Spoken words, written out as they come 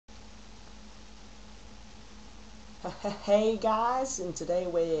Hey guys, and today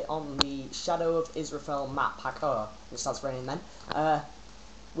we're on the Shadow of Israphel map pack. Oh, it starts raining then.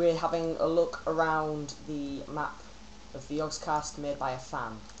 We're having a look around the map of the Yogscast made by a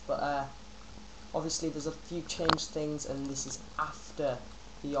fan. But obviously there's a few changed things, and this is after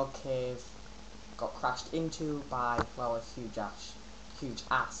the Yogcave got crashed into by, well, a huge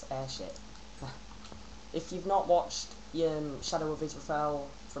ass airship. If you've not watched Shadow of Israphel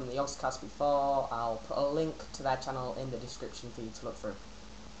from the Yogscast before, I'll put a link to their channel in the description for you to look through.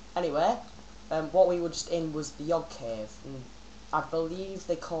 Anyway, what we were just in was the Yogcave, and I believe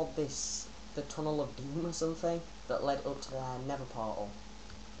they called this the Tunnel of Doom or something, that led up to their Nether portal.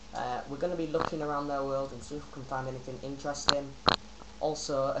 We're going to be looking around their world and see if we can find anything interesting.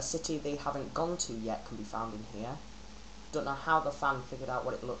 Also, a city they haven't gone to yet can be found in here. Don't know how the fan figured out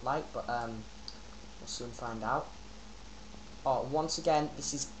what it looked like, but we'll soon find out. Oh, once again,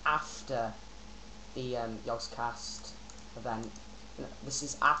 this is after the Yogscast event. This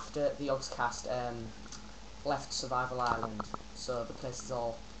is after the Yogscast left Survival Island, so the place is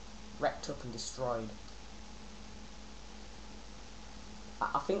all wrecked up and destroyed.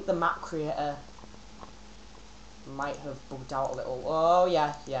 I think the map creator might have bugged out a little. Oh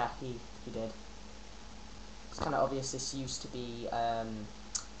yeah, he did. It's kind of obvious this used to be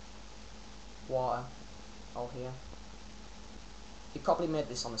water all here. He probably made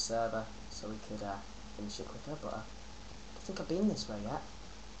this on a server so we could finish it quicker, but I don't think I've been this way yet.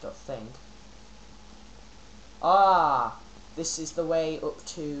 Don't think. Ah, this is the way up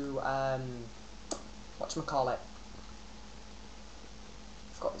to whatchamacallit. I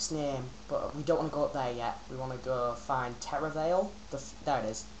forgot its name, but we don't want to go up there yet. We want to go find Terrorvale. There it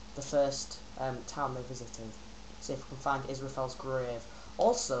is, the first town they visited. See if we can find Israphel's grave.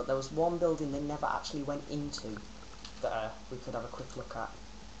 Also, there was one building they never actually went into that we could have a quick look at,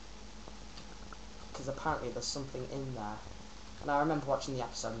 because apparently there's something in there. And I remember watching the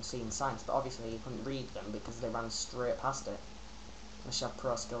episode and seeing signs, but obviously you couldn't read them because they ran straight past it. Unless you have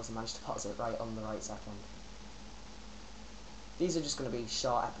pro skills and managed to pause it right on the right second. These are just going to be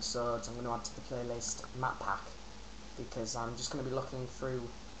short episodes. I'm going to add to the playlist map pack, because I'm just going to be looking through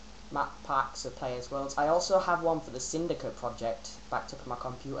map packs of players' worlds. I also have one for the Syndicate project backed up on my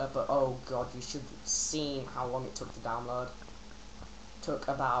computer, but oh god, you should have seen how long it took to download. It took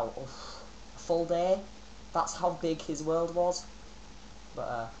about a full day. That's how big his world was.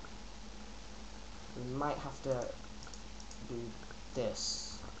 But we might have to do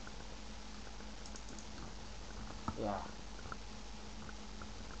this. Yeah.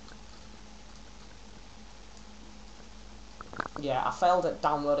 Yeah, I failed at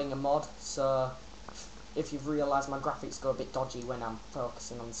downloading a mod, so if you've realised my graphics go a bit dodgy when I'm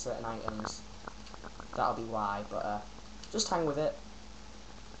focusing on certain items, that'll be why, but just hang with it.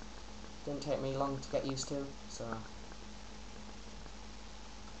 Didn't take me long to get used to, so.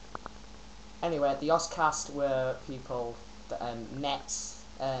 Anyway, the Yogscast were people that met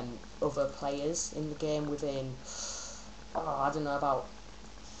other players in the game within, I don't know, about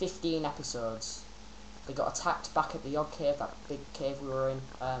 15 episodes. They got attacked back at the Yogcave, that big cave we were in.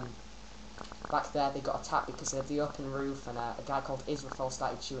 Back there they got attacked because they had the open roof, and a guy called Israphel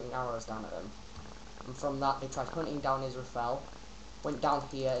started shooting arrows down at them. And from that they tried hunting down Israphel, went down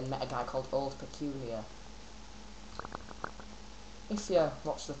here and met a guy called Old Peculiar. If you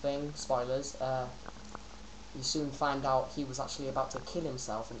watch the thing, spoilers, you soon find out he was actually about to kill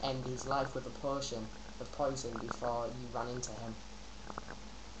himself and end his life with a potion of poison before you ran into him.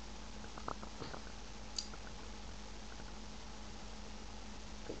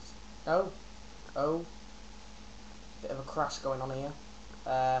 Oh, bit of a crash going on here.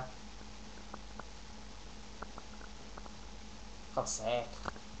 God's sake.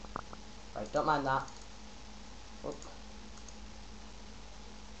 Right, don't mind that. Oop.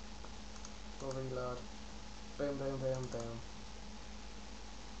 We'll reload. Boom, boom, boom, boom.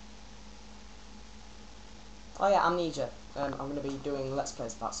 Oh yeah, Amnesia. I'm going to be doing Let's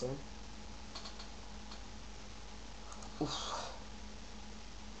Plays for that soon. Oof.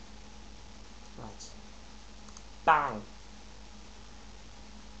 Right. Bang!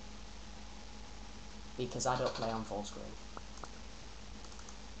 Because I don't play on full screen.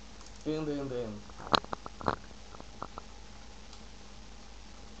 Boom, boom, boom.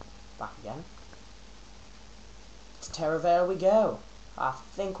 Back again. To Terrorvale we go. I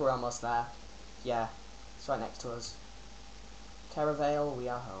think we're almost there. Yeah, it's right next to us. Terrorvale, we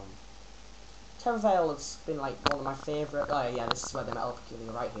are home. Terrorvale has been like one of my favourite. Oh yeah, this is where they met Old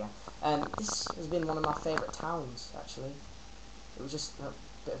Peculiar, right here. This has been one of my favourite towns, actually. It was just a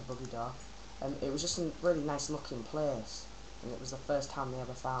bit of a buggy door. It was just a really nice looking place, and it was the first town they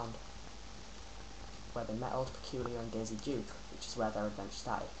ever found. where they met Old Peculiar and Daisy Duke, which is where their adventure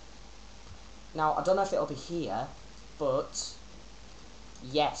started. Now, I don't know if it'll be here, but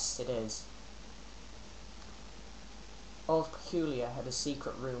yes, it is. Old Peculiar had a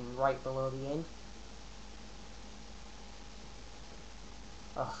secret room right below the inn.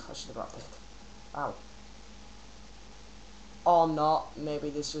 Ugh, I should have brought a pick. Ow. Or not, maybe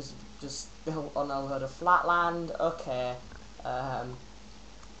this was just built on a load of flat land. Okay.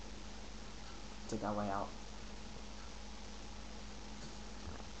 Dig our way out.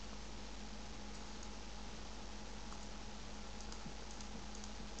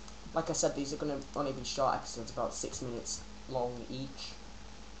 Like I said, these are going to only be short episodes, about 6 minutes long each.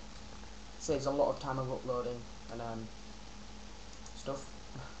 Saves a lot of time of uploading and stuff.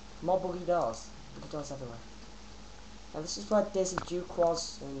 More buggy doors. Buggy doors everywhere. Now this is where Daisy Duke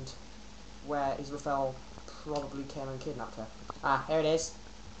was, and where Israphel probably came and kidnapped her. Ah, here it is.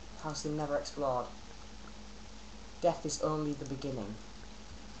 House they never explored. Death is only the beginning.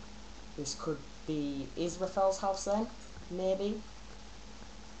 This could be Israphel's house then? Maybe?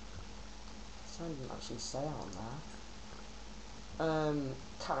 Something didn't actually say on there.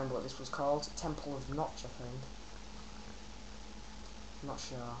 Can't remember what this was called. Temple of Notch, I think. Not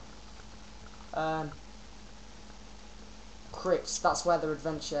sure. Crypts, that's where their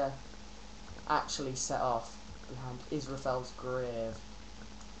adventure actually set off, behind Israphel's grave.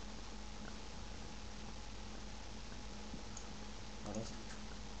 There it is.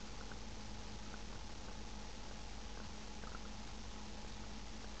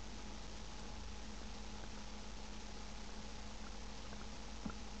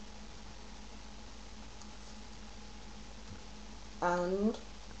 And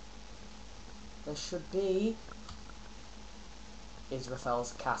there should be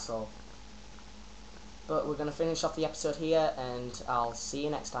Israphel's castle. But we're going to finish off the episode here, and I'll see you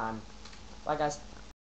next time. Bye guys.